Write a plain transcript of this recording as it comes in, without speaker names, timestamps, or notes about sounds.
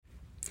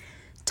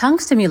Tongue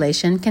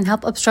stimulation can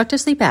help obstructive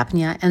sleep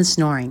apnea and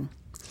snoring.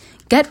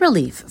 Get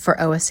relief for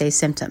OSA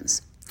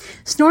symptoms.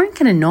 Snoring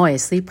can annoy a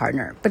sleep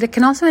partner, but it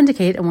can also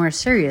indicate a more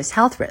serious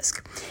health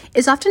risk.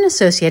 It's often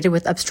associated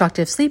with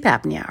obstructive sleep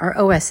apnea, or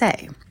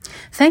OSA.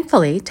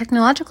 Thankfully,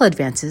 technological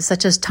advances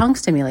such as tongue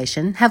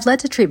stimulation have led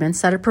to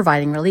treatments that are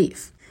providing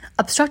relief.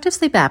 Obstructive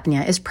sleep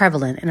apnea is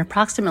prevalent in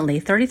approximately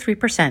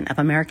 33% of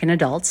American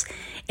adults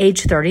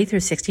aged 30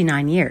 through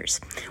 69 years,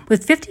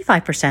 with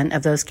 55%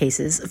 of those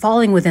cases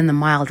falling within the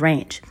mild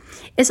range.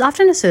 It's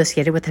often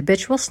associated with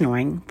habitual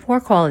snoring, poor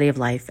quality of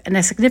life, and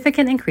a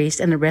significant increase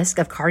in the risk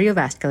of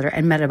cardiovascular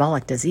and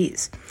metabolic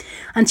disease.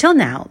 Until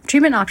now,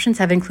 treatment options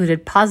have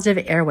included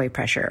positive airway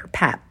pressure,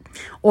 PAP,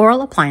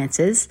 oral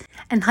appliances,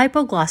 and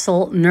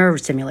hypoglossal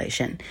nerve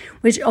stimulation,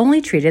 which only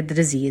treated the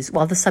disease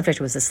while the subject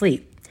was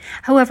asleep.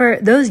 However,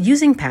 those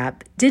using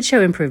PAP did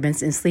show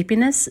improvements in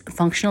sleepiness,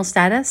 functional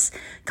status,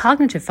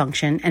 cognitive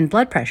function, and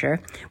blood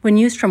pressure when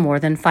used for more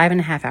than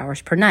 5.5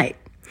 hours per night.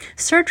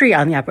 Surgery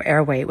on the upper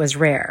airway was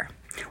rare.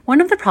 One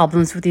of the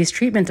problems with these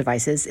treatment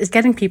devices is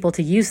getting people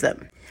to use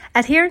them.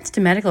 Adherence to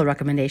medical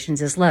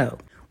recommendations is low,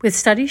 with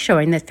studies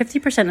showing that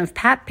 50% of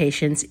PAP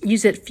patients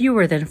use it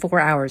fewer than 4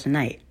 hours a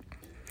night.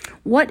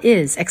 What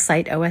is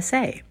Excite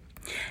OSA?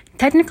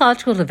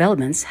 Technological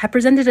developments have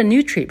presented a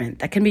new treatment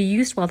that can be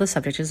used while the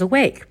subject is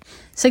awake.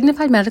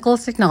 Signified Medical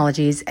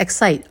Technologies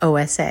Excite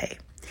OSA.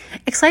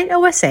 Excite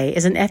OSA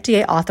is an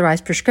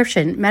FDA-authorized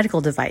prescription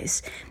medical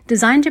device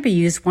designed to be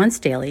used once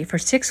daily for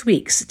 6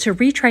 weeks to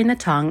retrain the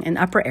tongue and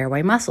upper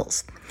airway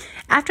muscles.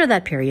 After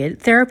that period,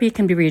 therapy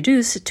can be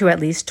reduced to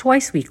at least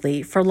twice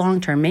weekly for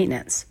long-term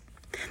maintenance.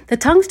 The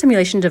tongue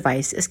stimulation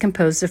device is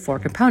composed of 4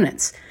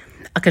 components: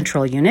 a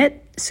control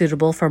unit,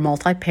 suitable for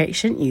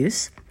multi-patient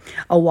use,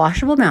 a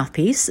washable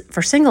mouthpiece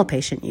for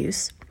single-patient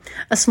use,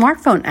 a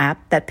smartphone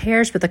app that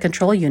pairs with a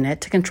control unit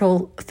to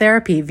control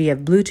therapy via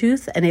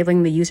Bluetooth,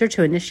 enabling the user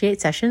to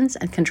initiate sessions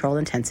and control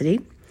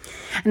intensity,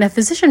 and a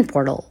physician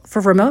portal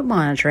for remote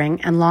monitoring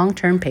and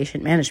long-term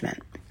patient management.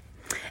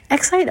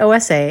 Excite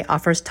OSA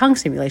offers tongue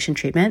stimulation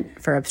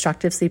treatment for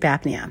obstructive sleep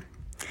apnea.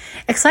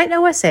 Excite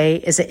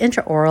OSA is an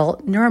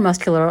intraoral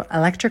neuromuscular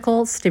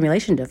electrical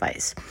stimulation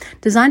device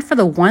designed for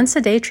the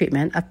once-a-day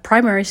treatment of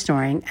primary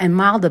snoring and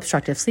mild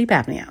obstructive sleep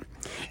apnea.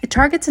 It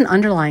targets an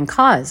underlying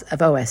cause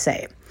of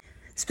OSA,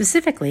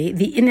 specifically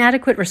the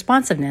inadequate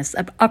responsiveness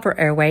of upper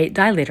airway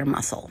dilator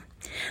muscle.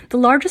 The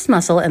largest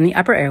muscle in the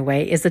upper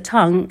airway is the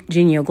tongue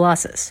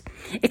genioglossus.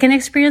 It can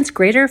experience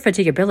greater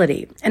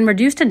fatigability and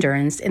reduced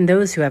endurance in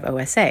those who have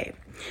OSA.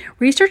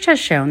 Research has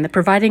shown that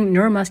providing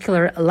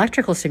neuromuscular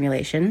electrical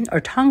stimulation, or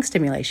tongue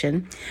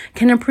stimulation,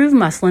 can improve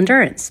muscle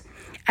endurance,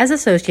 as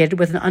associated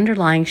with an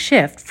underlying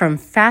shift from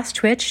fast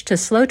twitch to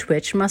slow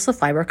twitch muscle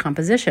fiber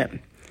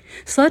composition.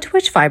 Slow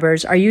twitch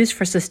fibers are used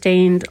for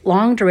sustained,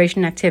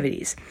 long-duration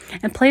activities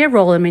and play a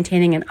role in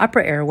maintaining an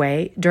upper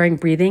airway during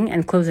breathing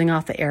and closing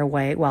off the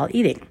airway while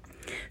eating.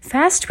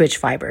 Fast twitch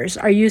fibers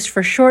are used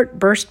for short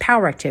burst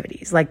power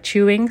activities like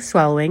chewing,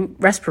 swallowing,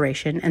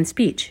 respiration, and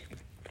speech.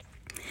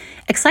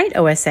 Excite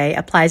OSA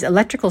applies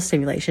electrical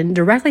stimulation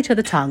directly to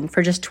the tongue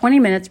for just 20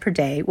 minutes per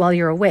day while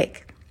you're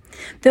awake.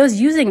 Those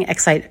using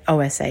Excite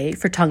OSA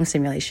for tongue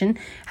stimulation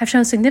have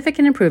shown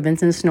significant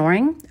improvements in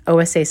snoring,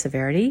 OSA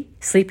severity,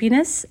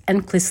 sleepiness,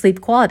 and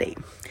sleep quality.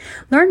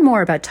 Learn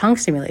more about tongue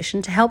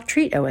stimulation to help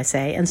treat OSA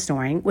and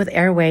snoring with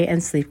Airway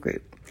and Sleep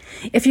Group.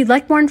 If you'd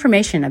like more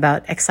information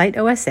about Excite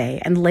OSA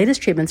and the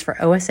latest treatments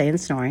for OSA and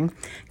snoring,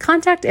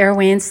 contact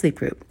Airway and Sleep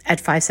Group at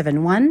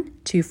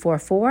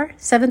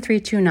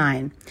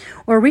 571-244-7329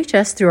 or reach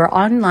us through our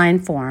online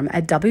form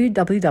at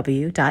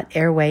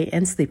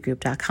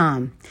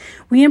www.airwayandsleepgroup.com.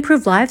 We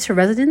improve lives for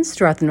residents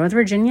throughout the Northern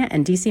Virginia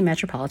and DC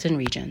metropolitan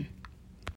region.